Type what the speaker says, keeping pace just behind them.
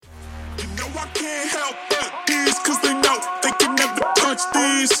I can't help but these, cause they know they can never touch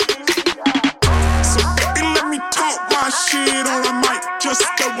these. So baby, let me talk my shit, or I might just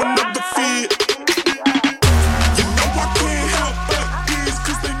throw another fit. You know I can't help but these,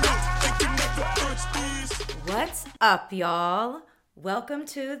 cause they know they can never touch these. What's up, y'all? Welcome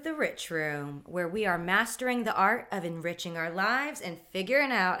to The Rich Room, where we are mastering the art of enriching our lives and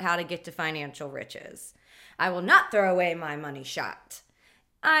figuring out how to get to financial riches. I will not throw away my money shot.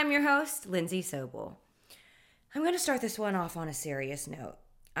 I'm your host, Lindsey. I'm going to start this one off on a serious note.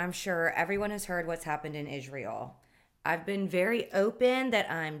 I'm sure everyone has heard what's happened in Israel. I've been very open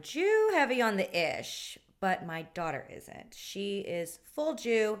that I'm Jew heavy on the ish, but my daughter isn't. She is full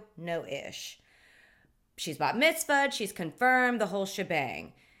Jew, no ish. She's bat mitzvahed, she's confirmed, the whole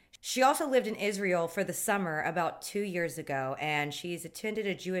shebang. She also lived in Israel for the summer about 2 years ago, and she's attended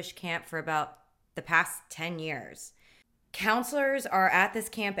a Jewish camp for about the past 10 years. Counselors are at this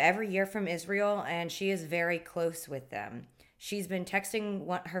camp every year from Israel, and she is very close with them. She's been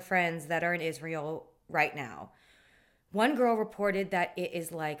texting her friends that are in Israel right now. One girl reported that it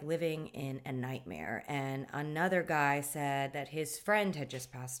is like living in a nightmare, and another guy said that his friend had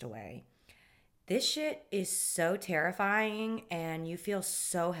just passed away. This shit is so terrifying, and you feel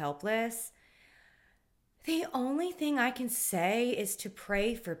so helpless. The only thing I can say is to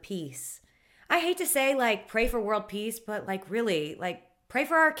pray for peace. I hate to say, pray for world peace, but, really, pray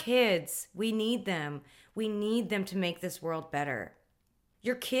for our kids. We need them. We need them to make this world better.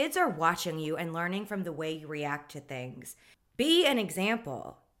 Your kids are watching you and learning from the way you react to things. Be an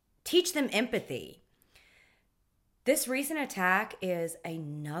example. Teach them empathy. This recent attack is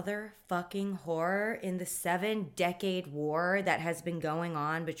another fucking horror in the 7-decade war that has been going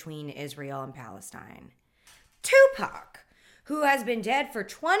on between Israel and Palestine. Tupac, who has been dead for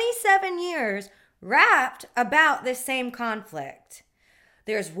 27 years, rapped about this same conflict.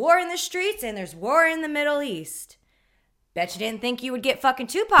 There's war in the streets and there's war in the Middle East. Bet you didn't think you would get fucking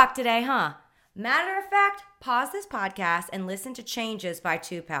Tupac today, huh? Matter of fact, pause this podcast and listen to Changes by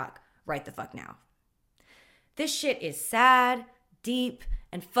Tupac right the fuck now. This shit is sad, deep,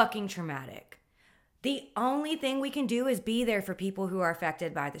 and fucking traumatic. The only thing we can do is be there for people who are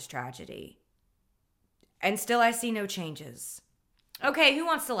affected by this tragedy. And still I see no changes. Okay, who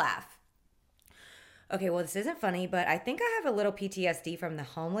wants to laugh? Okay, well, this isn't funny, but I think I have a little PTSD from the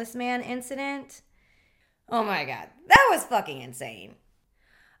homeless man incident. Oh my God, that was fucking insane.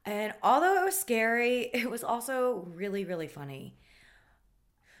 And although it was scary, it was also really, really funny.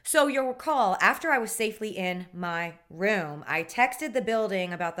 So you'll recall, after I was safely in my room, I texted the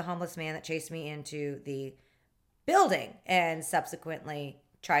building about the homeless man that chased me into the building and subsequently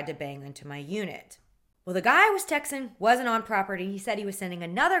tried to bang into my unit. Well, the guy I was texting wasn't on property. He said he was sending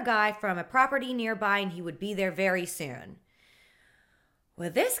another guy from a property nearby and he would be there very soon.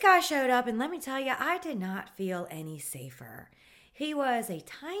 Well, this guy showed up, and let me tell you, I did not feel any safer. He was a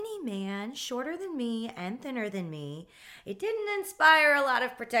tiny man, shorter than me and thinner than me. It didn't inspire a lot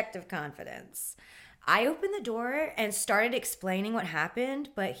of protective confidence. I opened the door and started explaining what happened,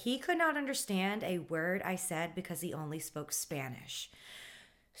 but he could not understand a word I said because he only spoke Spanish.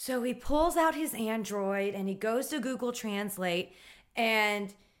 So he pulls out his Android and he goes to Google Translate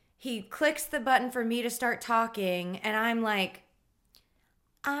and he clicks the button for me to start talking, and I'm like,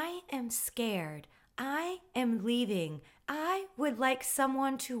 I am scared. I am leaving. I would like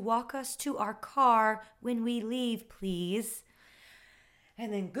someone to walk us to our car when we leave, please.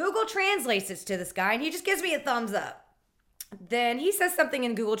 And then Google translates it to this guy, and he just gives me a thumbs up. Then he says something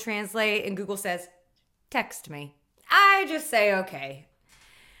in Google Translate, and Google says, text me. I just say, okay.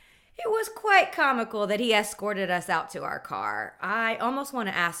 It was quite comical that he escorted us out to our car. I almost want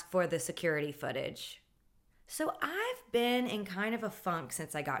to ask for the security footage. So I've been in kind of a funk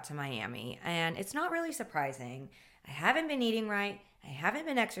since I got to Miami, and it's not really surprising. I haven't been eating right, I haven't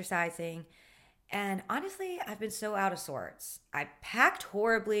been exercising, and honestly, I've been so out of sorts. I packed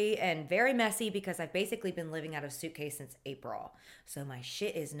horribly and very messy because I've basically been living out of a suitcase since April. So my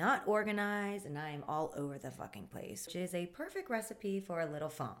shit is not organized, and I am all over the fucking place, which is a perfect recipe for a little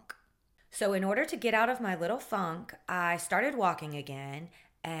funk. So in order to get out of my little funk, I started walking again.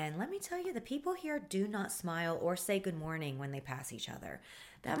 And let me tell you, the people here do not smile or say good morning when they pass each other.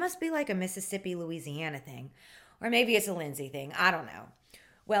 That must be like a Mississippi, Louisiana thing. Or maybe it's a Lindsey thing. I don't know.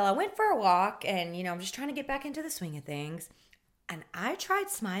 Well, I went for a walk and, I'm just trying to get back into the swing of things. And I tried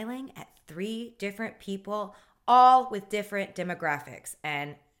smiling at 3 different people, all with different demographics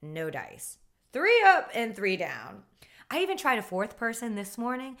and no dice. 3 up and 3 down. I even tried a 4th person this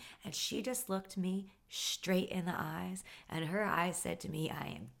morning, and she just looked me straight in the eyes, and her eyes said to me, I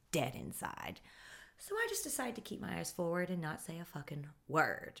am dead inside. So I just decided to keep my eyes forward and not say a fucking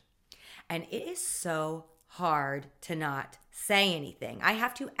word. And it is so hard to not say anything. I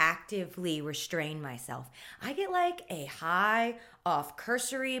have to actively restrain myself. I get like a high off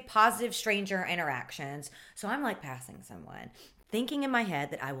cursory positive stranger interactions. So I'm like passing someone, thinking in my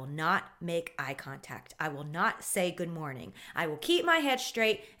head that I will not make eye contact. I will not say good morning. I will keep my head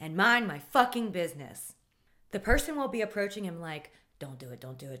straight and mind my fucking business. The person will be approaching him like, don't do it,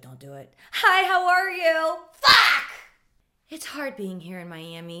 don't do it, don't do it. Hi, how are you? Fuck! It's hard being here in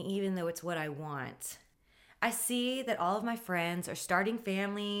Miami, even though it's what I want. I see that all of my friends are starting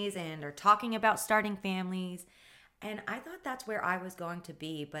families and are talking about starting families. And I thought that's where I was going to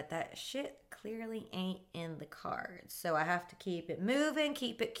be, but that shit clearly ain't in the cards. So I have to keep it moving,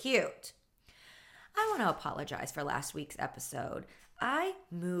 keep it cute. I want to apologize for last week's episode. I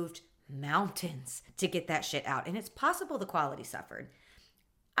moved mountains to get that shit out, and it's possible the quality suffered.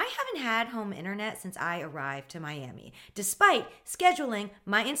 I haven't had home internet since I arrived to Miami, despite scheduling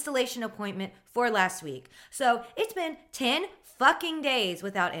my installation appointment for last week. So it's been 10 fucking days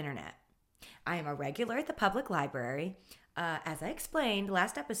without internet. I am a regular at the public library. As I explained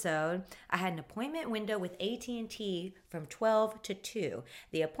last episode, I had an appointment window with AT&T from 12 to 2.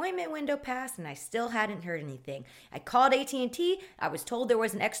 The appointment window passed and I still hadn't heard anything. I called AT&T. I was told there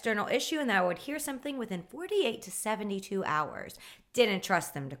was an external issue and that I would hear something within 48 to 72 hours. Didn't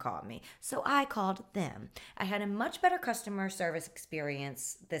trust them to call me, so I called them. I had a much better customer service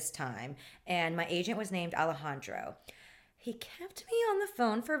experience this time, and my agent was named Alejandro. He kept me on the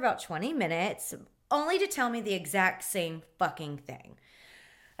phone for about 20 minutes, only to tell me the exact same fucking thing.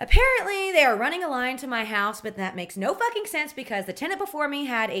 Apparently, they are running a line to my house, but that makes no fucking sense because the tenant before me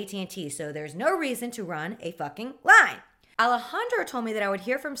had AT&T, so there's no reason to run a fucking line. Alejandro told me that I would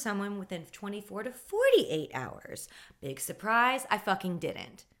hear from someone within 24 to 48 hours. Big surprise, I fucking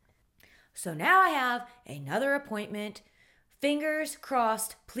didn't. So now I have another appointment. Fingers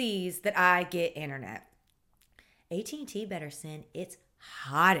crossed, please, that I get internet. AT&T better send its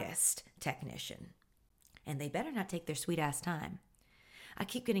hottest technician. And they better not take their sweet ass time. I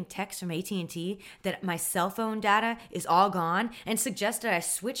keep getting texts from AT&T that my cell phone data is all gone and suggest that I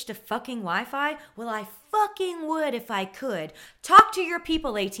switch to fucking Wi-Fi. Well, I fucking would if I could. Talk to your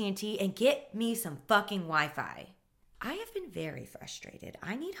people, AT&T, and get me some fucking Wi-Fi. I have been very frustrated.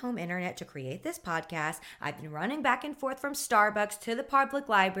 I need home internet to create this podcast. I've been running back and forth from Starbucks to the public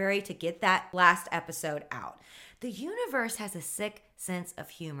library to get that last episode out. The universe has a sick sense of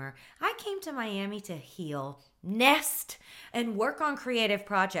humor. I came to Miami to heal, nest, and work on creative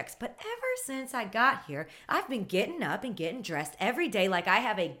projects. But ever since I got here, I've been getting up and getting dressed every day like I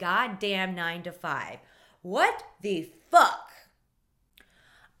have a goddamn 9 to 5. What the fuck?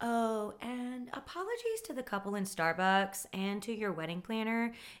 Oh, and apologies to the couple in Starbucks and to your wedding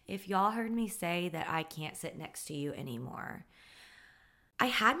planner if y'all heard me say that I can't sit next to you anymore. I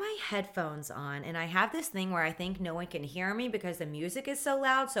had my headphones on and I have this thing where I think no one can hear me because the music is so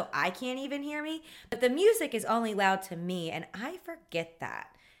loud so I can't even hear me. But the music is only loud to me and I forget that.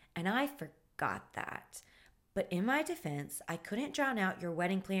 And I forgot that. But in my defense, I couldn't drown out your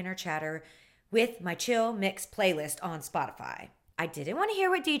wedding planner chatter with my chill mix playlist on Spotify. I didn't want to hear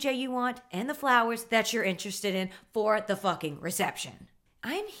what DJ you want and the flowers that you're interested in for the fucking reception.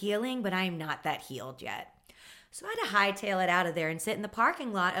 I'm healing, but I'm not that healed yet. So I had to hightail it out of there and sit in the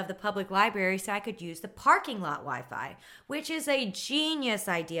parking lot of the public library so I could use the parking lot Wi-Fi, which is a genius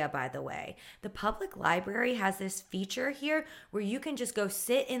idea, by the way. The public library has this feature here where you can just go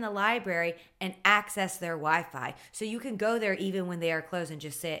sit in the library and access their Wi-Fi. So you can go there even when they are closed and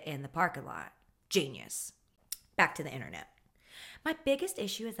just sit in the parking lot. Genius. Back to the internet. My biggest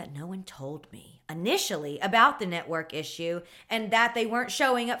issue is that no one told me initially about the network issue and that they weren't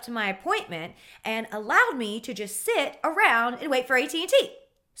showing up to my appointment and allowed me to just sit around and wait for AT&T.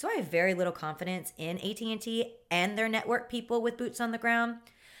 So I have very little confidence in AT&T and their network people with boots on the ground.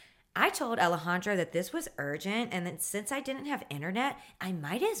 I told Alejandro that this was urgent and that since I didn't have internet, I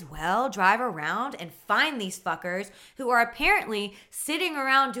might as well drive around and find these fuckers who are apparently sitting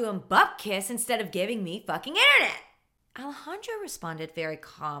around doing butt kiss instead of giving me fucking internet. Alejandro responded very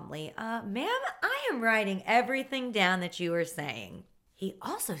calmly, ma'am, I am writing everything down that you are saying. He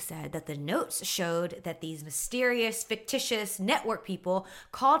also said that the notes showed that these mysterious, fictitious network people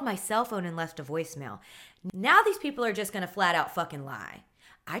called my cell phone and left a voicemail. Now these people are just going to flat out fucking lie.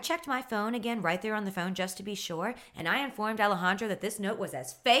 I checked my phone again right there on the phone just to be sure, and I informed Alejandro that this note was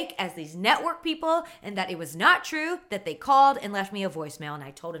as fake as these network people and that it was not true that they called and left me a voicemail, and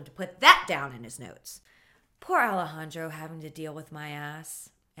I told him to put that down in his notes. Poor Alejandro having to deal with my ass.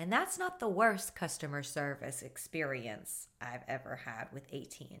 And that's not the worst customer service experience I've ever had with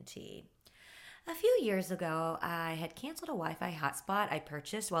AT&T. A few years ago, I had canceled a Wi-Fi hotspot I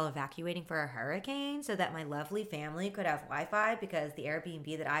purchased while evacuating for a hurricane so that my lovely family could have Wi-Fi because the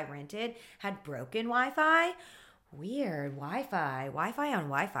Airbnb that I rented had broken Wi-Fi. Weird, Wi-Fi on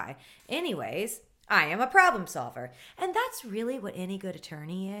Wi-Fi. Anyways, I am a problem solver, and that's really what any good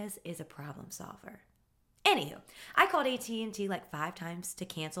attorney is a problem solver. Anywho, I called AT&T like 5 times to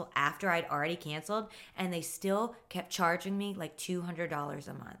cancel after I'd already canceled, and they still kept charging me like $200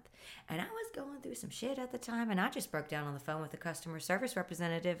 a month. And I was going through some shit at the time, and I just broke down on the phone with the customer service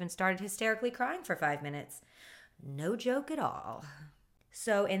representative and started hysterically crying for 5 minutes. No joke at all.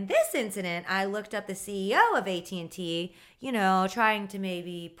 So in this incident, I looked up the CEO of AT&T, trying to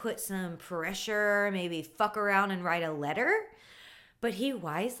maybe put some pressure, maybe fuck around and write a letter. But he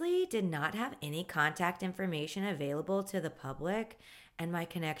wisely did not have any contact information available to the public, and my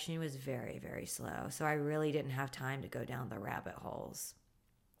connection was very, very slow, so I really didn't have time to go down the rabbit holes.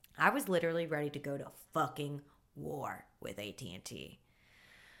 I was literally ready to go to fucking war with AT&T.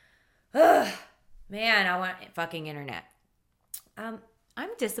 Ugh, man, I want fucking internet. I'm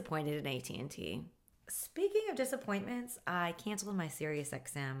disappointed in AT&T. Speaking of disappointments, I canceled my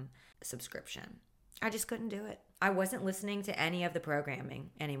SiriusXM subscription. I just couldn't do it. I wasn't listening to any of the programming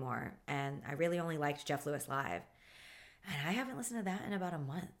anymore, and I really only liked Jeff Lewis Live. And I haven't listened to that in about a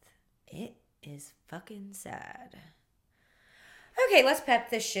month. It is fucking sad. Okay, let's pep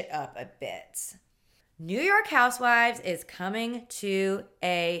this shit up a bit. New York Housewives is coming to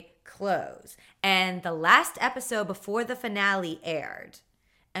a close, and the last episode before the finale aired.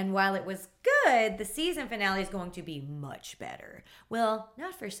 And while it was good, the season finale is going to be much better. Well,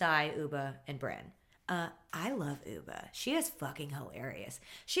 not for Sai, Uba, and Brynn. I love Uba. She is fucking hilarious.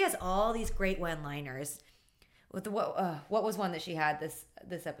 She has all these great one-liners. What was one that she had this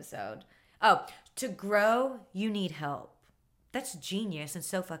episode? Oh, to grow, you need help. That's genius and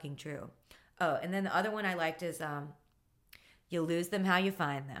so fucking true. Oh, and then the other one I liked is you lose them how you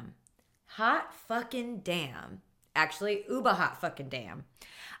find them. Hot fucking damn. Actually, Uba hot fucking damn.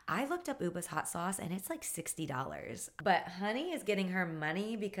 I looked up Uba's hot sauce and it's like $60. But Honey is getting her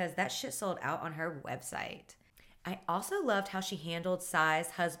money because that shit sold out on her website. I also loved how she handled Sai's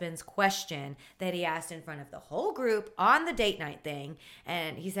husband's question that he asked in front of the whole group on the date night thing.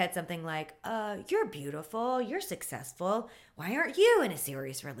 And he said something like, you're beautiful, you're successful. Why aren't you in a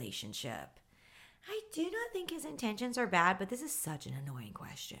serious relationship? I do not think his intentions are bad, but this is such an annoying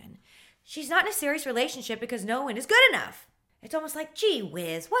question. She's not in a serious relationship because no one is good enough. It's almost like, gee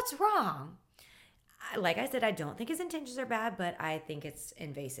whiz, what's wrong? Like I said, I don't think his intentions are bad, but I think it's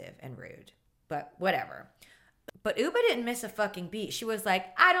invasive and rude. But whatever. But Uba didn't miss a fucking beat. She was like,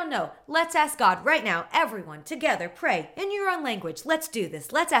 I don't know. Let's ask God right now. Everyone together, pray in your own language. Let's do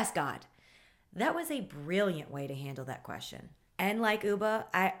this. Let's ask God. That was a brilliant way to handle that question. And like Uba,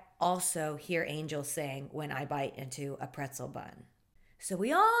 I also hear angels sing when I bite into a pretzel bun. So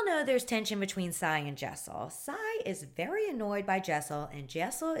we all know there's tension between Sai and Jessel. Sai is very annoyed by Jessel, and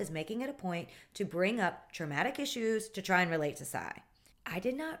Jessel is making it a point to bring up traumatic issues to try and relate to Sai. I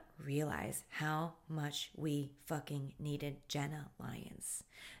did not realize how much we fucking needed Jenna Lyons.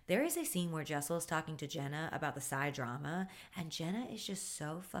 There is a scene where Jessel is talking to Jenna about the Sai drama, and Jenna is just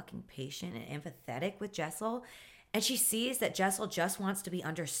so fucking patient and empathetic with Jessel, and she sees that Jessel just wants to be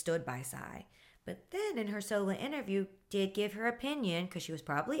understood by Sai. But then in her solo interview did give her opinion, because she was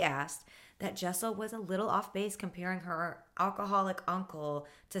probably asked, that Jessel was a little off base comparing her alcoholic uncle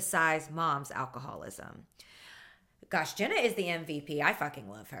to Sai's mom's alcoholism. Gosh, Jenna is the MVP. I fucking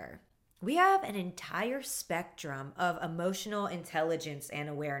love her. We have an entire spectrum of emotional intelligence and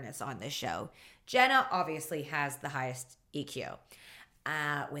awareness on this show. Jenna obviously has the highest EQ.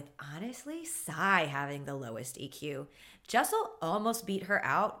 With honestly Sai having the lowest EQ. Jessel almost beat her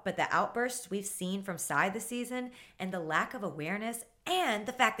out, but the outbursts we've seen from Sai this season and the lack of awareness and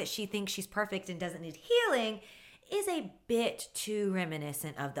the fact that she thinks she's perfect and doesn't need healing is a bit too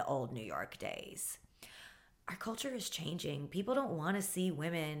reminiscent of the old New York days. Our culture is changing. People don't want to see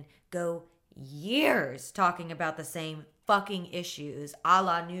women go years talking about the same fucking issues a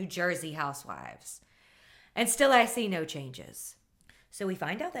la New Jersey housewives. And still I see no changes. So we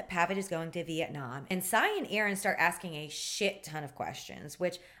find out that Pavitt is going to Vietnam, and Sai and Aaron start asking a shit ton of questions,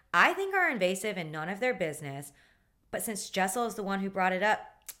 which I think are invasive and none of their business. But since Jessel is the one who brought it up,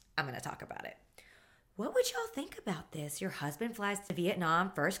 I'm going to talk about it. What would y'all think about this? Your husband flies to Vietnam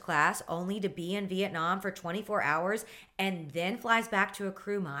first class only to be in Vietnam for 24 hours and then flies back to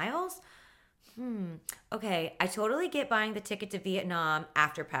accrue miles? Okay, I totally get buying the ticket to Vietnam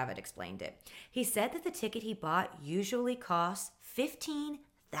after Pavitt explained it. He said that the ticket he bought usually costs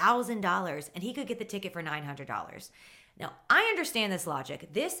 $15,000 and he could get the ticket for $900. Now, I understand this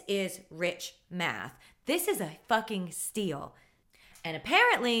logic. This is rich math. This is a fucking steal. And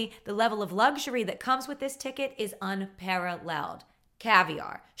apparently, the level of luxury that comes with this ticket is unparalleled.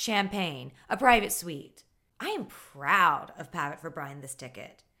 Caviar, champagne, a private suite. I am proud of Pavitt for buying this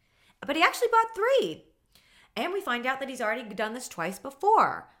ticket. But he actually bought 3. And we find out that he's already done this twice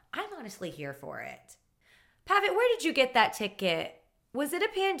before. I'm honestly here for it. Pavitt, where did you get that ticket? Was it a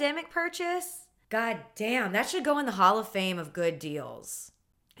pandemic purchase? God damn, that should go in the Hall of Fame of good deals.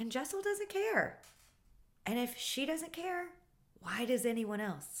 And Jessel doesn't care. And if she doesn't care, why does anyone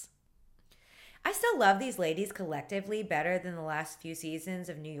else? I still love these ladies collectively better than the last few seasons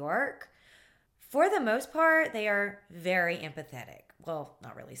of New York. For the most part, they are very empathetic. Well,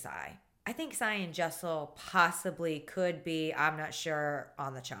 not really Sai. I think Sai and Jessel possibly could be, I'm not sure,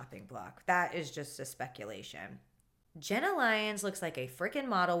 on the chopping block. That is just a speculation. Jenna Lyons looks like a freaking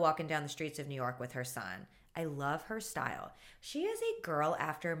model walking down the streets of New York with her son. I love her style. She is a girl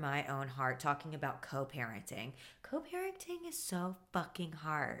after my own heart talking about co-parenting. Co-parenting is so fucking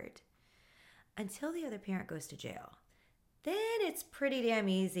hard. Until the other parent goes to jail. Then it's pretty damn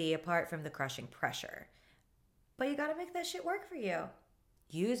easy apart from the crushing pressure. But you gotta make that shit work for you.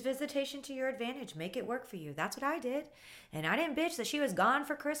 Use visitation to your advantage. Make it work for you. That's what I did. And I didn't bitch that she was gone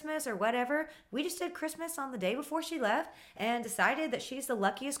for Christmas or whatever. We just did Christmas on the day before she left and decided that she's the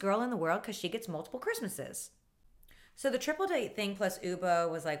luckiest girl in the world because she gets multiple Christmases. So the triple date thing plus Uba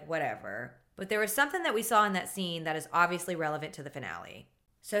was like, whatever. But there was something that we saw in that scene that is obviously relevant to the finale.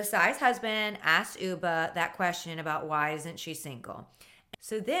 So Sai's husband asked Uba that question about why isn't she single.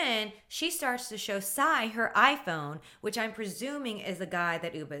 So then she starts to show Sai her iPhone, which I'm presuming is the guy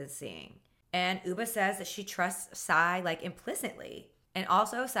that Uba is seeing. And Uba says that she trusts Sai like implicitly. And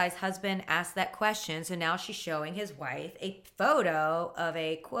also Sai's husband asked that question, so now she's showing his wife a photo of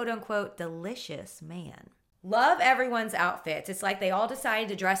a quote-unquote delicious man. Love everyone's outfits. It's like they all decided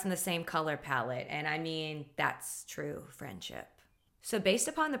to dress in the same color palette. And I mean, that's true friendship. So based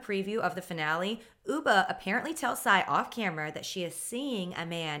upon the preview of the finale, Uba apparently tells Sai off camera that she is seeing a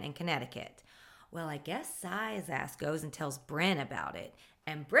man in Connecticut. Well, I guess Sai's ass goes and tells Brynn about it.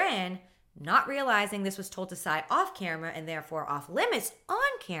 And Brynn, not realizing this was told to Sai off camera and therefore off limits on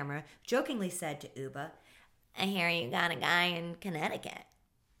camera, jokingly said to Uba, I hear you got a guy in Connecticut.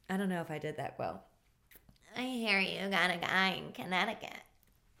 I don't know if I did that well. I hear you got a guy in Connecticut.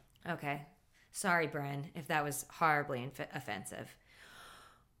 Okay. Sorry, Brynn, if that was horribly offensive.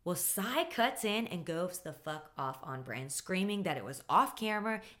 Well, Sai cuts in and goes the fuck off on Brynn, screaming that it was off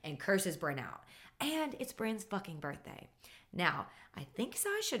camera and curses Brynn out. And it's Brynn's fucking birthday. Now, I think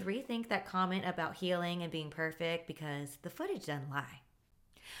Sai should rethink that comment about healing and being perfect because the footage doesn't lie.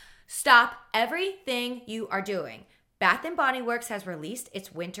 Stop everything you are doing. Bath & Body Works has released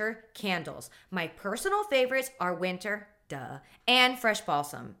its winter candles. My personal favorites are winter, and fresh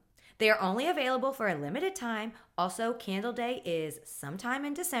balsam. They are only available for a limited time. Also, Candle Day is sometime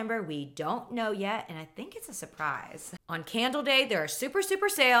in December. We don't know yet, and I think it's a surprise. On Candle Day, there are super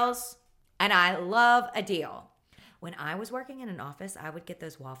sales, and I love a deal. When I was working in an office, I would get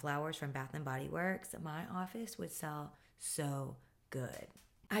those wallflowers from Bath & Body Works. My office would sell so good.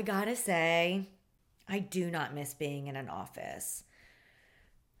 I gotta say, I do not miss being in an office.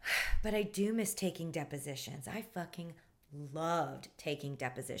 But I do miss taking depositions. I fucking loved taking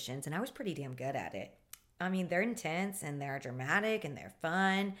depositions, and I was pretty damn good at it. I mean, they're intense, and they're dramatic, and they're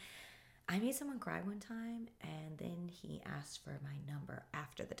fun. I made someone cry one time, and then he asked for my number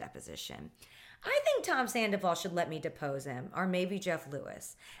after the deposition. I think Tom Sandoval should let me depose him, or maybe Jeff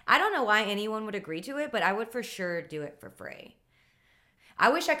Lewis. I don't know why anyone would agree to it, but I would for sure do it for free. I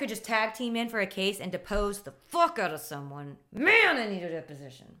wish I could just tag team in for a case and depose the fuck out of someone. Man, I need a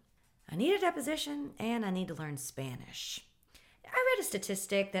deposition. I need a deposition, and I need to learn Spanish. I read a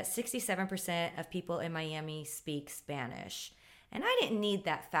statistic that 67% of people in Miami speak Spanish. And I didn't need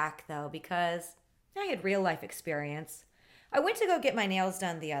that fact, though, because I had real-life experience. I went to go get my nails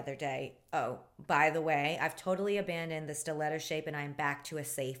done the other day. Oh, by the way, I've totally abandoned the stiletto shape, and I'm back to a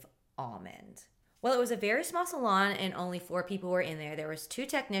safe almond. Well, it was a very small salon, and only 4 people were in there. There was 2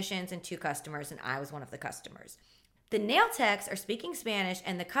 technicians and 2 customers, and I was one of the customers. The nail techs are speaking Spanish,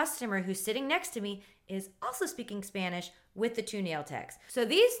 and the customer who's sitting next to me is also speaking Spanish with the 2 nail techs. So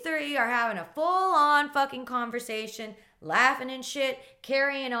these 3 are having a full-on fucking conversation, laughing and shit,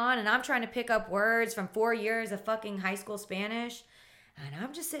 carrying on, and I'm trying to pick up words from 4 years of fucking high school Spanish. And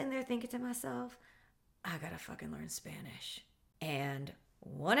I'm just sitting there thinking to myself, I gotta fucking learn Spanish. And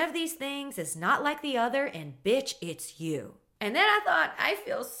one of these things is not like the other, and bitch, it's you. And then I thought, I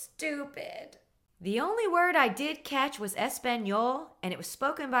feel stupid. The only word I did catch was Espanol, and it was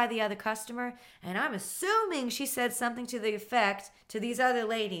spoken by the other customer, and I'm assuming she said something to the effect to these other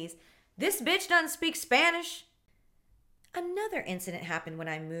ladies, "This bitch doesn't speak Spanish." Another incident happened when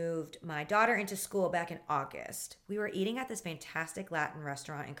I moved my daughter into school back in August. We were eating at this fantastic Latin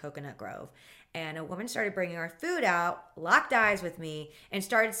restaurant in Coconut Grove, and a woman started bringing our food out, locked eyes with me, and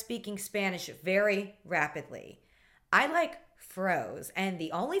started speaking Spanish very rapidly. I froze, and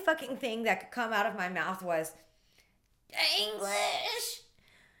the only fucking thing that could come out of my mouth was English.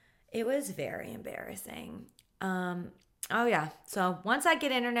 It was very embarrassing. Oh yeah, so once I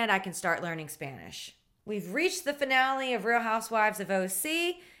get internet, I can start learning Spanish. We've reached the finale of Real Housewives of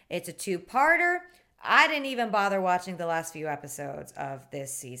OC. It's a 2-parter. I didn't even bother watching the last few episodes of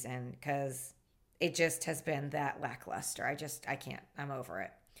this season because it just has been that lackluster. I can't. I'm over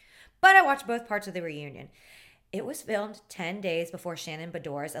it. But I watched both parts of the reunion. It was filmed 10 days before Shannon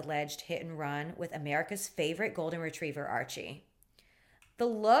Beador's alleged hit and run with America's favorite golden retriever, Archie. The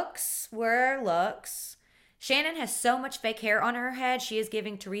looks were looks. Shannon has so much fake hair on her head, she is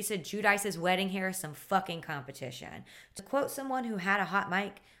giving Teresa Giudice's wedding hair some fucking competition. To quote someone who had a hot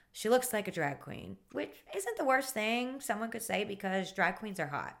mic, she looks like a drag queen, which isn't the worst thing someone could say because drag queens are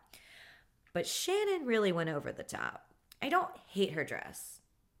hot. But Shannon really went over the top. I don't hate her dress.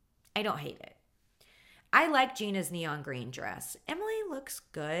 I don't hate it. I like Gina's neon green dress. Emily looks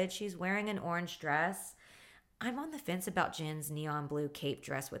good. She's wearing an orange dress. I'm on the fence about Jen's neon blue cape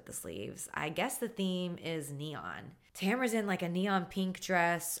dress with the sleeves. I guess the theme is neon. Tamara's in a neon pink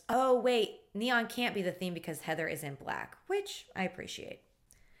dress. Oh, wait, neon can't be the theme because Heather is in black, which I appreciate.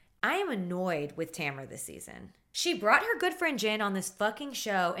 I am annoyed with Tamara this season. She brought her good friend Jen on this fucking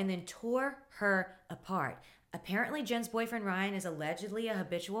show and then tore her apart. Apparently, Jen's boyfriend Ryan is allegedly a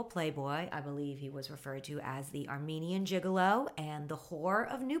habitual playboy. I believe he was referred to as the Armenian gigolo and the whore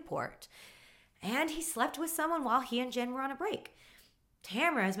of Newport. And he slept with someone while he and Jen were on a break.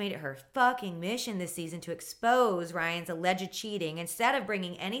 Tamara has made it her fucking mission this season to expose Ryan's alleged cheating instead of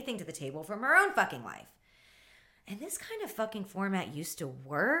bringing anything to the table from her own fucking life. And this kind of fucking format used to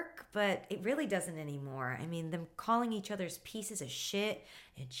work, but it really doesn't anymore. I mean, them calling each other's pieces of shit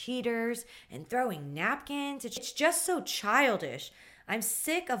and cheaters and throwing napkins, it's just so childish. I'm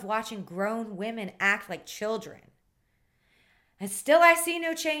sick of watching grown women act like children. And still I see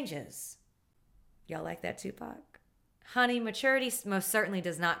no changes. Y'all like that, Tupac? Honey, maturity most certainly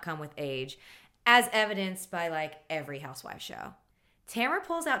does not come with age, as evidenced by every housewife show. Tamara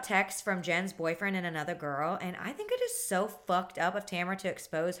pulls out texts from Jen's boyfriend and another girl, and I think it is so fucked up of Tamara to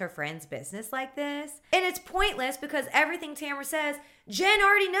expose her friend's business like this. And it's pointless because everything Tamara says, Jen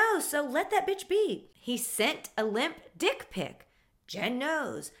already knows, so let that bitch be. He sent a limp dick pic. Jen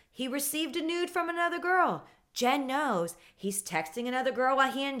knows. He received a nude from another girl. Jen knows. He's texting another girl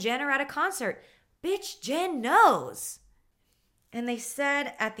while he and Jen are at a concert. Bitch, Jen knows. And they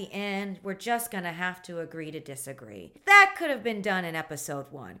said at the end, we're just going to have to agree to disagree. That could have been done in episode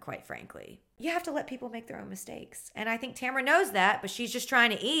 1, quite frankly. You have to let people make their own mistakes. And I think Tamara knows that, but she's just trying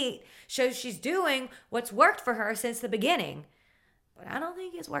to eat. So she's doing what's worked for her since the beginning. But I don't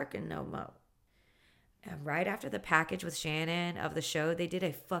think it's working no more. And right after the package with Shannon of the show, they did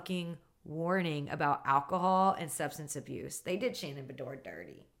a fucking warning about alcohol and substance abuse. They did Shannon Beador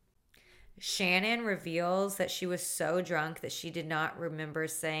dirty. Shannon reveals that she was so drunk that she did not remember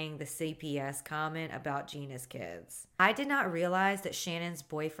saying the CPS comment about Gina's kids. I did not realize that Shannon's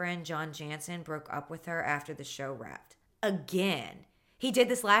boyfriend, John Jansen, broke up with her after the show wrapped. Again. He did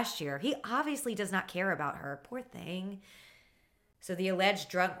this last year. He obviously does not care about her. Poor thing. So the alleged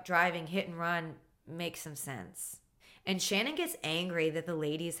drunk driving hit and run makes some sense. And Shannon gets angry that the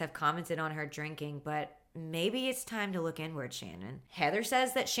ladies have commented on her drinking, but maybe it's time to look inward, Shannon. Heather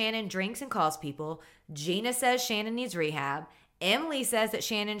says that Shannon drinks and calls people. Gina says Shannon needs rehab. Emily says that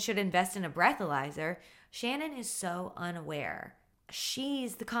Shannon should invest in a breathalyzer. Shannon is so unaware.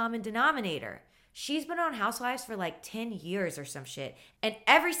 She's the common denominator. She's been on Housewives for 10 years or some shit. And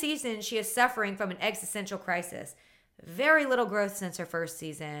every season she is suffering from an existential crisis. Very little growth since her first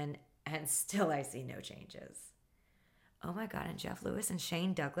season. And still I see no changes. Oh my God, and Jeff Lewis and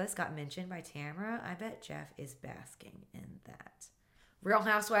Shane Douglas got mentioned by Tamara. I bet Jeff is basking in that. Real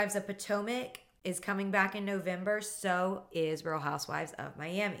Housewives of Potomac is coming back in November. So is Real Housewives of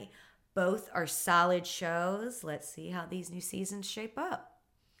Miami. Both are solid shows. Let's see how these new seasons shape up.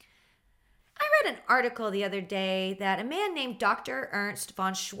 I read an article the other day that a man named Dr. Ernst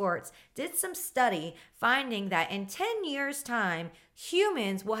von Schwartz did some study finding that in 10 years' time,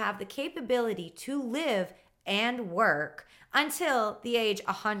 humans will have the capability to live and work until the age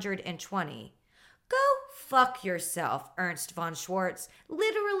 120. Go fuck yourself, Ernst von Schwartz.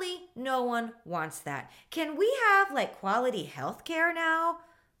 Literally, no one wants that. Can we have like quality health care now?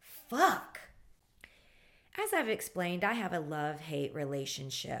 Fuck. As I've explained, I have a love-hate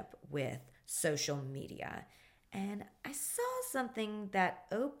relationship with social media. And I saw something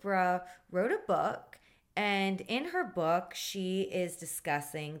that Oprah wrote a book, and in her book, she is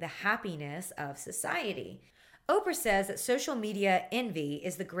discussing the happiness of society. Oprah says that social media envy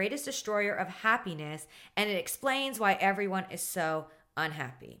is the greatest destroyer of happiness, and it explains why everyone is so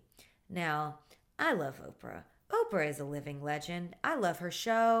unhappy. Now, I love Oprah. Oprah is a living legend. I love her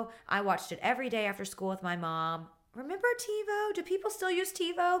show. I watched it every day after school with my mom. Remember TiVo? Do people still use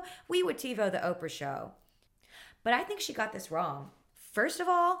TiVo? We would TiVo the Oprah show. But I think she got this wrong. First of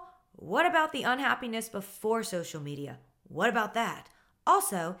all, what about the unhappiness before social media? What about that?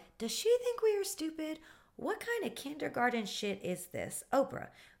 Also, does she think we are stupid? What kind of kindergarten shit is this? Oprah,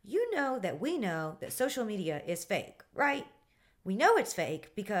 you know that social media is fake, right? We know it's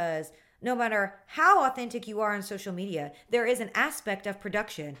fake because no matter how authentic you are on social media, there is an aspect of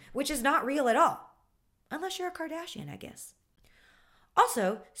production which is not real at all. Unless you're a Kardashian, I guess.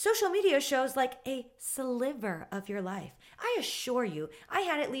 Also, social media shows like a sliver of your life. I assure you, I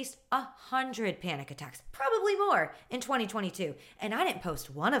had at least 100 panic attacks, probably more, in 2022, and I didn't post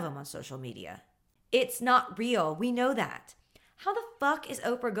one of them on social media. It's not real. We know that. How the fuck is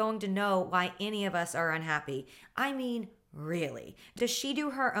Oprah going to know why any of us are unhappy? I mean, really? Does she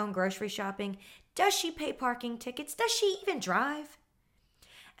do her own grocery shopping? Does she pay parking tickets? Does she even drive?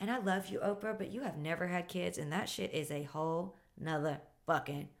 And I love you, Oprah, but you have never had kids, and that shit is a whole nother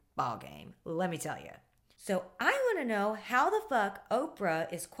fucking ball game. Let me tell you. So I want to know how the fuck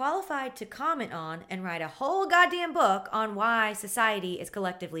Oprah is qualified to comment on and write a whole goddamn book on why society is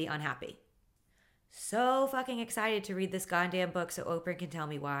collectively unhappy. So fucking excited to read this goddamn book so Oprah can tell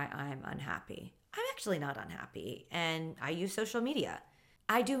me why I'm unhappy. I'm actually not unhappy, and I use social media.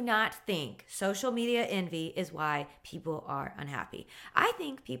 I do not think social media envy is why people are unhappy. I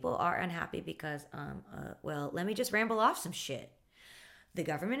think people are unhappy because, let me just ramble off some shit. The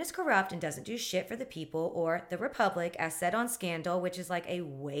government is corrupt and doesn't do shit for the people, or the Republic, as said on Scandal, which is like a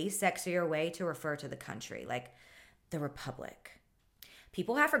way sexier way to refer to the country, like the Republic.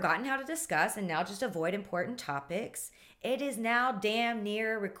 People have forgotten how to discuss and now just avoid important topics. It is now damn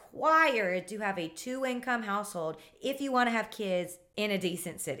near required to have a 2-income household if you want to have kids in a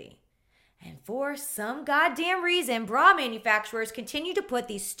decent city. And for some goddamn reason, bra manufacturers continue to put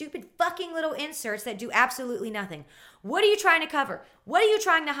these stupid fucking little inserts that do absolutely nothing. What are you trying to cover? What are you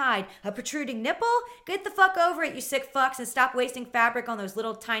trying to hide? A protruding nipple? Get the fuck over it, you sick fucks, and stop wasting fabric on those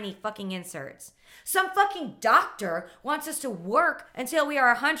little tiny fucking inserts. Some fucking doctor wants us to work until we are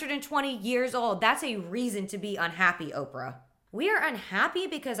 120 years old. That's a reason to be unhappy, Oprah. We are unhappy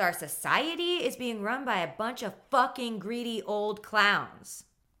because our society is being run by a bunch of fucking greedy old clowns.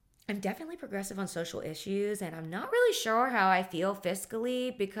 I'm definitely progressive on social issues, and I'm not really sure how I feel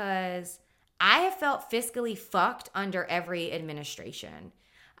fiscally because I have felt fiscally fucked under every administration.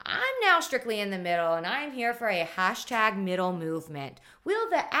 I'm now strictly in the middle, and I'm here for a #middle movement. Will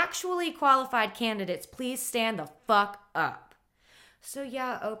the actually qualified candidates please stand the fuck up? So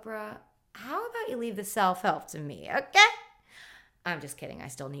yeah, Oprah, how about you leave the self-help to me, okay? I'm just kidding. I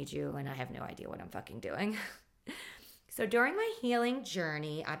still need you, and I have no idea what I'm fucking doing. So during my healing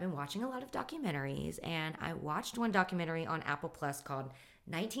journey, I've been watching a lot of documentaries, and I watched one documentary on Apple Plus called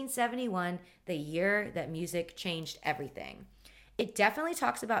 1971, the year that music changed everything. It definitely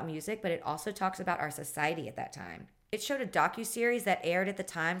talks about music, but it also talks about our society at that time. It showed a docuseries that aired at the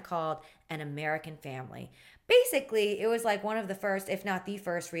time called An American Family. Basically, it was like one of the first, if not the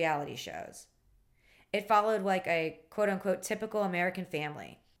first, reality shows. It followed like a quote-unquote typical American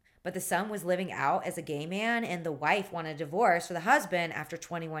family. But the son was living out as a gay man, and the wife wanted a divorce for the husband after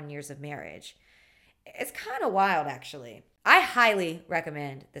 21 years of marriage. It's kind of wild, actually. I highly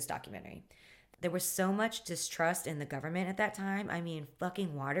recommend this documentary. There was so much distrust in the government at that time. I mean,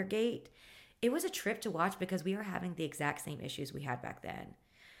 fucking Watergate. It was a trip to watch because we were having the exact same issues we had back then.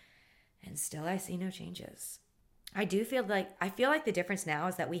 And still, I see no changes. I feel like the difference now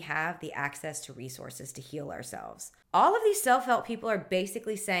is that we have the access to resources to heal ourselves. All of these self-help people are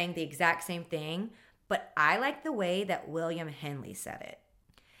basically saying the exact same thing, but I like the way that William Henley said it.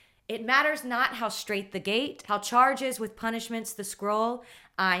 It matters not how straight the gate, how charges with punishments the scroll.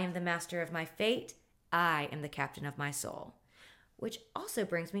 I am the master of my fate. I am the captain of my soul. Which also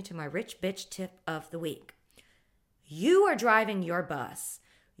brings me to my rich bitch tip of the week. You are driving your bus.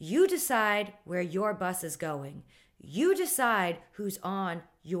 You decide where your bus is going. You decide who's on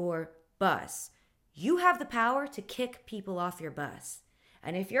your bus. You have the power to kick people off your bus.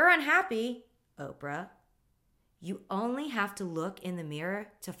 And if you're unhappy, Oprah, You only have to look in the mirror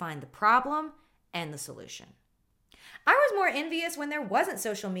to find the problem and the solution. I was more envious when there wasn't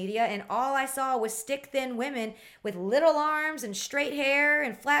social media and all I saw was stick-thin women with little arms and straight hair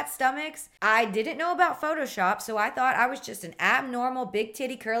and flat stomachs. I didn't know about Photoshop, so I thought I was just an abnormal,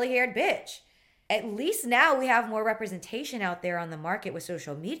 big-titty, curly-haired bitch. At least now we have more representation out there on the market with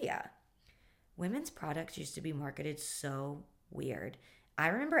social media. Women's products used to be marketed so weird. I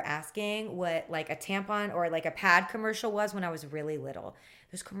remember asking what like a tampon or like a pad commercial was when I was really little.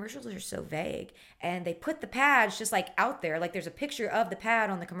 Those commercials are so vague. And they put the pads just like out there. Like there's a picture of the pad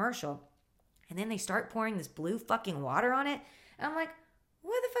on the commercial. And then they start pouring this blue fucking water on it. And I'm like,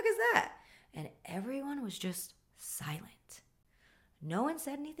 what the fuck is that? And everyone was just silent. No one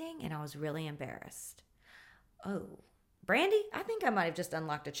said anything and I was really embarrassed. Oh, Brandy, I think I might have just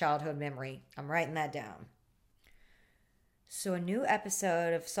unlocked a childhood memory. I'm writing that down. So a new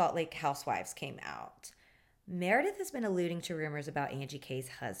episode of Salt Lake Housewives came out. Meredith has been alluding to rumors about Angie K's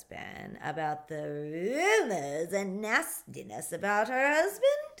husband, about the rumors and nastiness about her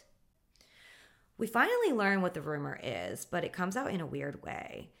husband. We finally learn what the rumor is, but it comes out in a weird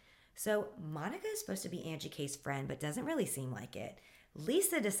way. So Monica is supposed to be Angie K's friend, but doesn't really seem like it.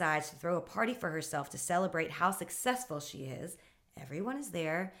 Lisa decides to throw a party for herself to celebrate how successful she is. Everyone is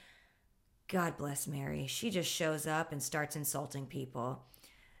there. God bless Mary. She just shows up and starts insulting people.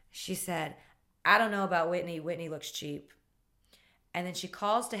 She said, I don't know about Whitney. Whitney looks cheap. And then she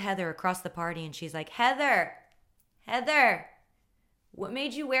calls to Heather across the party and she's like, Heather, what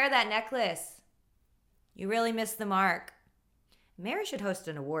made you wear that necklace? You really missed the mark. Mary should host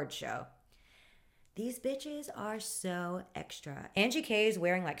an award show. These bitches are so extra. Angie K is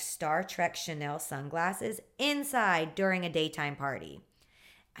wearing like Star Trek Chanel sunglasses inside during a daytime party.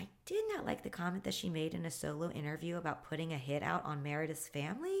 I did not like the comment that she made in a solo interview about putting a hit out on Meredith's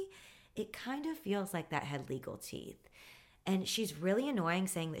family. It kind of feels like that had legal teeth. And she's really annoying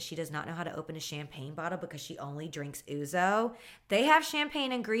saying that she does not know how to open a champagne bottle because she only drinks ouzo. They have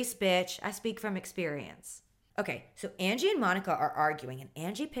champagne in Greece, bitch. I speak from experience. Okay, so Angie and Monica are arguing and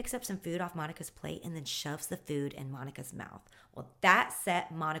Angie picks up some food off Monica's plate and then shoves the food in Monica's mouth. Well, that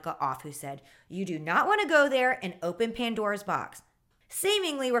set Monica off, who said, you do not want to go there and open Pandora's box,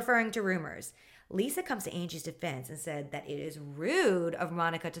 seemingly referring to rumors. Lisa comes to Angie's defense and said that it is rude of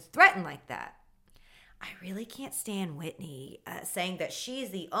Monica to threaten like that. I really can't stand Whitney saying that she's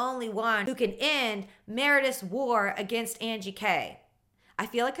the only one who can end Meredith's war against Angie K. I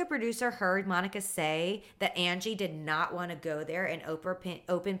feel like a producer heard Monica say that Angie did not want to go there and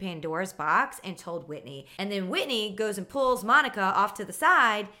open Pandora's box and told Whitney. And then Whitney goes and pulls Monica off to the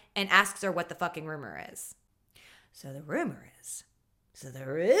side and asks her what the fucking rumor is. So the rumor,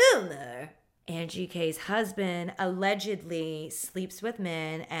 Angie K's husband allegedly sleeps with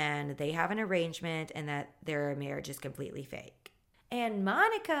men and they have an arrangement and that their marriage is completely fake. And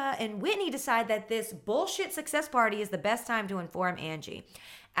Monica and Whitney decide that this bullshit success party is the best time to inform Angie.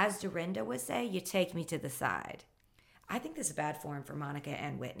 As Dorinda would say, you take me to the side. I think this is bad form for Monica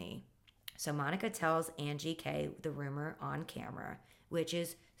and Whitney. So Monica tells Angie K the rumor on camera, which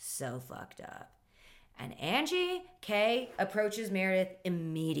is so fucked up. And Angie K approaches Meredith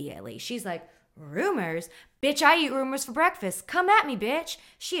immediately. She's like, rumors? Bitch, I eat rumors for breakfast. Come at me, bitch.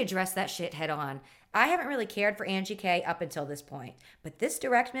 She addressed that shit head on. I haven't really cared for Angie K up until this point, but this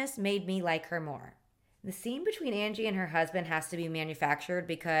directness made me like her more. The scene between Angie and her husband has to be manufactured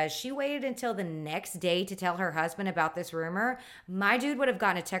because she waited until the next day to tell her husband about this rumor. My dude would have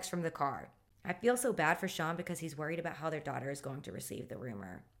gotten a text from the car. I feel so bad for Sean because he's worried about how their daughter is going to receive the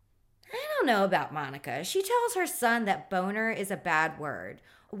rumor. I don't know about Monica. She tells her son that boner is a bad word.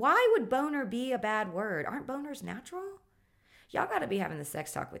 Why would boner be a bad word? Aren't boners natural? Y'all gotta be having the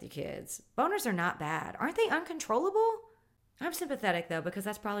sex talk with your kids. Boners are not bad. Aren't they uncontrollable? I'm sympathetic though because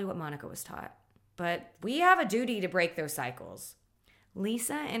that's probably what Monica was taught. But we have a duty to break those cycles.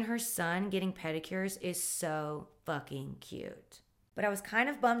 Lisa and her son getting pedicures is so fucking cute. But I was kind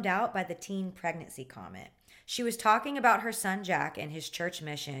of bummed out by the teen pregnancy comment. She was talking about her son Jack and his church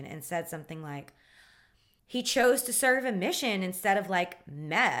mission and said something like, he chose to serve a mission instead of like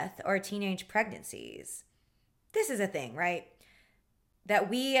meth or teenage pregnancies. This is a thing, right? That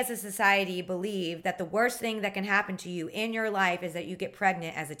we as a society believe that the worst thing that can happen to you in your life is that you get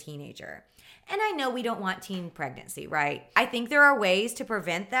pregnant as a teenager. And I know we don't want teen pregnancy, right? I think there are ways to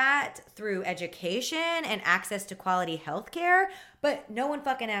prevent that through education and access to quality health care, but no one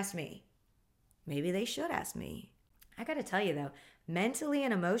fucking asked me. Maybe they should ask me. I gotta tell you though, mentally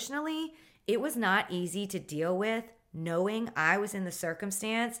and emotionally, it was not easy to deal with knowing I was in the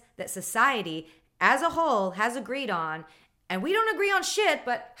circumstance that society as a whole has agreed on. And we don't agree on shit,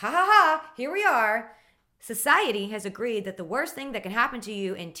 but ha ha ha, here we are. Society has agreed that the worst thing that can happen to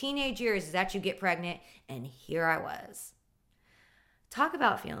you in teenage years is that you get pregnant, and here I was. Talk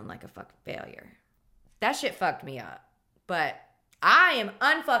about feeling like a fucking failure. That shit fucked me up, but I am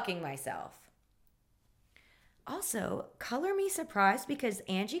unfucking myself. Also, color me surprised because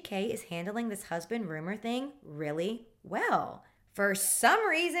Angie K is handling this husband rumor thing really well. For some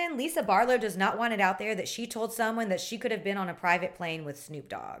reason, Lisa Barlow does not want it out there that she told someone that she could have been on a private plane with Snoop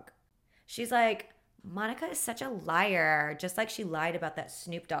Dogg. She's like, Monica is such a liar, just like she lied about that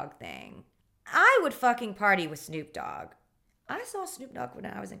Snoop Dogg thing. I would fucking party with Snoop Dogg. I saw Snoop Dogg when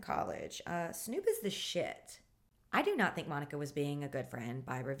I was in college. Snoop is the shit. I do not think Monica was being a good friend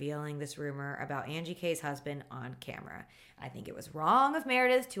by revealing this rumor about Angie K's husband on camera. I think it was wrong of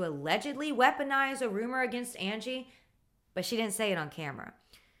Meredith to allegedly weaponize a rumor against Angie, but she didn't say it on camera.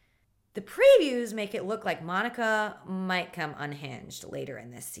 The previews make it look like Monica might come unhinged later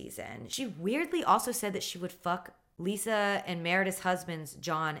in this season. She weirdly also said that she would fuck Lisa and Meredith's husbands,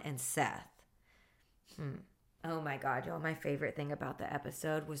 John and Seth. Oh my God, y'all, my favorite thing about the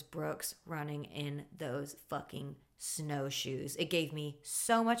episode was Brooks running in those fucking snowshoes. It gave me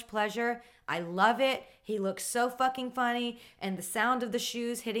so much pleasure. I love it. He looks so fucking funny, and the sound of the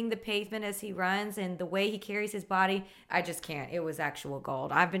shoes hitting the pavement as he runs and the way he carries his body, I just can't. It was actual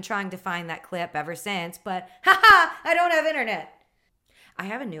gold. I've been trying to find that clip ever since, but I don't have internet. I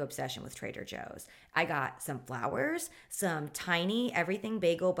have a new obsession with Trader Joe's. I got some flowers, some tiny everything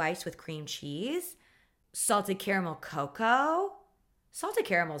bagel bites with cream cheese, salted caramel cocoa. Salted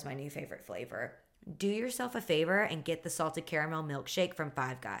caramel is my new favorite flavor. Do yourself a favor and get the salted caramel milkshake from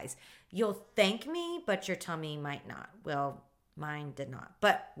Five Guys. You'll thank me, but your tummy might not. Well, mine did not,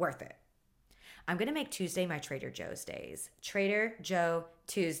 but worth it. I'm going to make Tuesday my Trader Joe's days. Trader Joe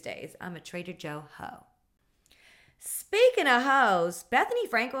Tuesdays. I'm a Trader Joe hoe. Speaking of hoes, Bethany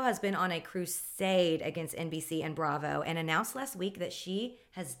Frankel has been on a crusade against NBC and Bravo and announced last week that she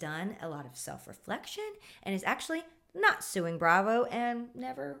has done a lot of self-reflection and is actually not suing Bravo and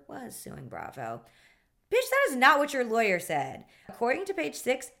never was suing Bravo. Bitch, that is not what your lawyer said. According to Page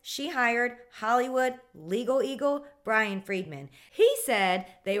 6, she hired Hollywood legal eagle Brian Friedman. He said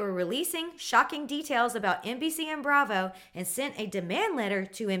they were releasing shocking details about NBC and Bravo and sent a demand letter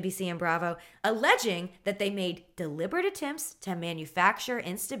to NBC and Bravo alleging that they made deliberate attempts to manufacture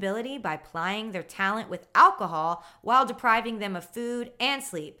instability by plying their talent with alcohol while depriving them of food and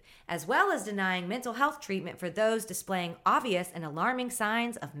sleep, as well as denying mental health treatment for those displaying obvious and alarming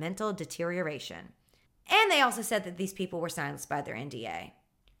signs of mental deterioration. And they also said that these people were silenced by their NDA.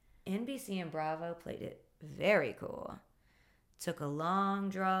 NBC and Bravo played it very cool. Took a long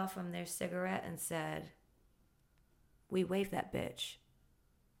draw from their cigarette and said, "We waived that bitch.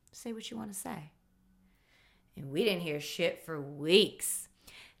 Say what you want to say." And we didn't hear shit for weeks.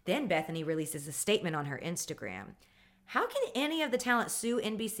 Then Bethany releases a statement on her Instagram. How can any of the talent sue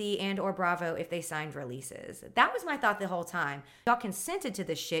NBC and or Bravo if they signed releases? That was my thought the whole time. Y'all consented to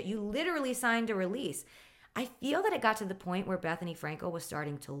this shit. You literally signed a release. I feel that it got to the point where Bethany Frankel was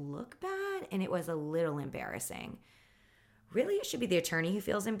starting to look bad, and it was a little embarrassing. Really, it should be the attorney who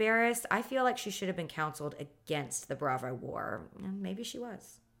feels embarrassed. I feel like she should have been counseled against the Bravo war. And maybe she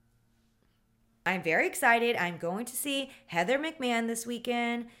was. I'm very excited. I'm going to see Heather McMahon this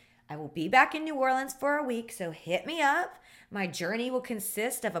weekend. I will be back in New Orleans for a week, so hit me up. My journey will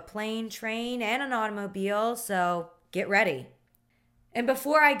consist of a plane, train, and an automobile, so get ready. And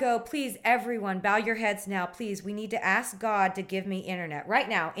before I go, please, everyone, bow your heads now. Please, we need to ask God to give me internet. Right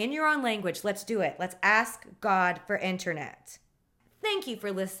now, in your own language, let's do it. Let's ask God for internet. Thank you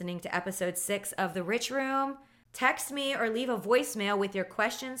for listening to episode 6 of The Rich Room. Text me or leave a voicemail with your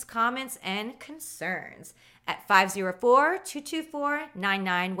questions, comments, and concerns at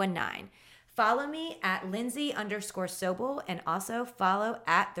 504-224-9919. Follow me at Lindsey_Sobel and also follow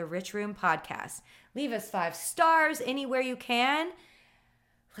at The Rich Room Podcast. Leave us 5 stars anywhere you can.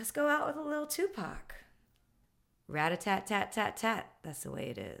 Let's go out with a little Tupac. Rat-a-tat-tat-tat-tat. That's the way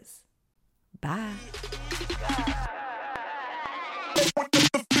it is. Bye.